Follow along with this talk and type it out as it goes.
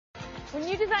When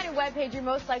you design a web page, you're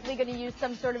most likely going to use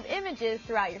some sort of images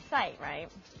throughout your site, right?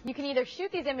 You can either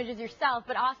shoot these images yourself,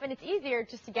 but often it's easier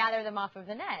just to gather them off of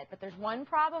the net. But there's one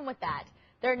problem with that.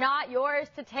 They're not yours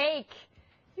to take.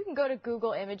 You can go to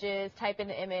Google Images, type in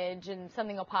the image, and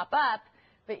something will pop up,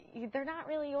 but they're not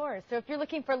really yours. So if you're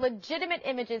looking for legitimate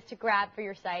images to grab for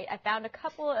your site, I found a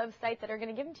couple of sites that are going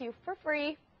to give them to you for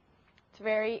free. It's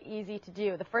very easy to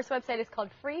do. The first website is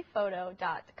called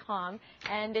freephoto.com,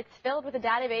 and it's filled with a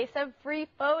database of free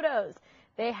photos.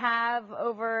 They have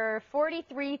over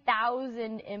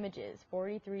 43,000 images,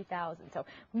 43,000. So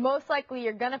most likely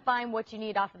you're going to find what you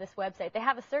need off of this website. They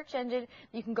have a search engine.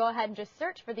 You can go ahead and just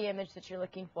search for the image that you're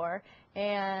looking for.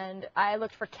 And I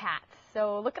looked for cats.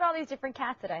 So look at all these different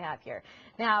cats that I have here.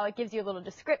 Now it gives you a little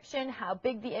description, how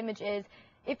big the image is.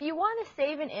 If you want to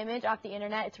save an image off the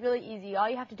internet, it's really easy. All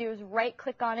you have to do is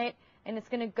right-click on it, and it's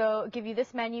going to give you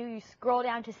this menu. You scroll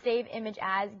down to Save Image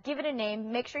As, give it a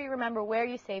name, make sure you remember where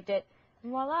you saved it,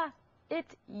 and voila,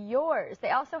 it's yours. They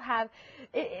also have,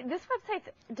 this website's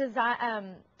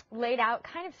laid out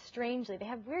kind of strangely. They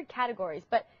have weird categories,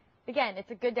 but again,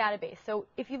 it's a good database. So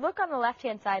if you look on the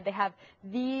left-hand side, they have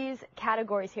these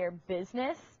categories here: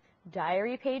 business,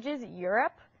 diary pages,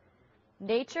 Europe,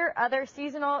 nature, other,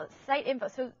 seasonal, site info.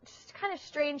 So just kind of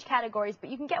strange categories, but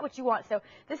you can get what you want. So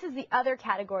this is the other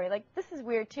category. Like, this is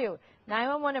weird too.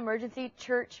 911 emergency,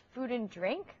 church, food and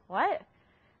drink. What?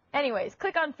 Anyways,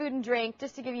 click on food and drink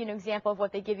just to give you an example of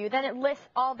what they give you. Then it lists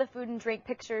all the food and drink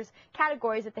pictures,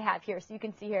 categories that they have here. So you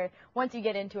can see here, once you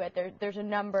get into it, there's a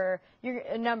number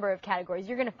of categories.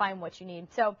 You're going to find what you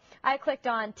need. So I clicked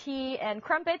on tea and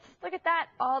crumpets. Look at that.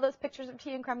 All those pictures of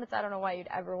tea and crumpets. I don't know why you'd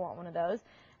ever want one of those.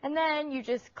 And then you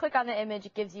just click on the image.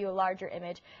 It gives you a larger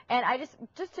image. And I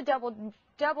just to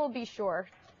double be sure.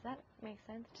 Does that make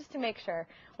sense? Just to make sure,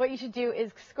 what you should do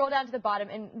is scroll down to the bottom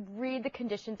and read the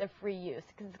conditions of free use,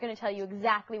 because it's going to tell you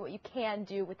exactly what you can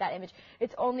do with that image.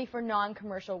 It's only for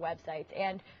non-commercial websites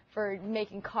and for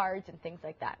making cards and things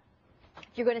like that. If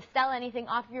you're going to sell anything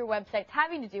off of your websites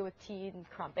having to do with tea and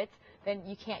crumpets, then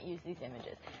you can't use these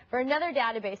images. For another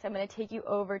database, I'm going to take you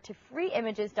over to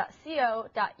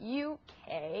freeimages.co.uk,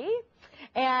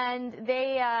 and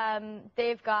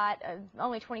they've got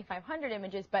only 2,500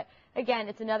 images, but again,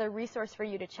 it's another resource for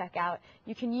you to check out.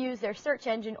 You can use their search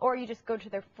engine, or you just go to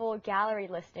their full gallery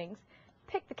listings.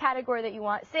 Pick the category that you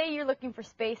want. Say you're looking for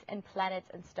space and planets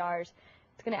and stars.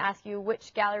 It's going to ask you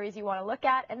which galleries you want to look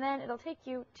at, and then it'll take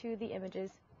you to the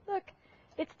images. Look,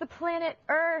 it's the planet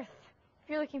Earth. If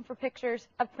you're looking for pictures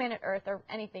of planet Earth or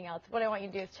anything else, what I want you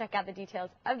to do is check out the details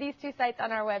of these two sites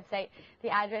on our website. The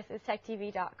address is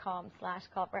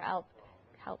techtv.com/call-for-help.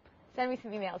 Send me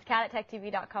some emails,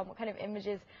 cat@techtv.com. What kind of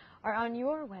images are on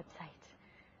your website?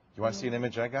 You want to see an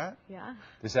image I got? Yeah.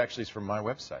 This actually is from my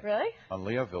website. Really? On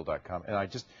leoville.com. And I'm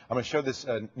going to show this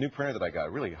new printer that I got,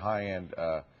 a really high-end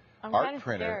art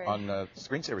printer on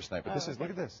Screensaver Sniper. Oh, This is, okay.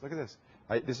 look at this, look at this.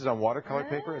 This is on watercolor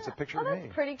paper. It's a picture of me.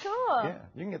 That's pretty cool. Yeah,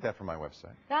 you can get that from my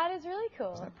website. That is really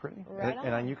cool. Isn't that pretty? Right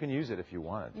and you can use it if you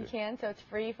wanted to. You can, so it's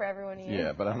free for everyone to use.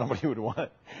 Yeah, but I don't know what you would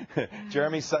want.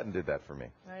 Jeremy Sutton did that for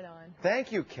me. Right on.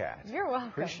 Thank you, Cat. You're welcome.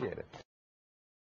 Appreciate it.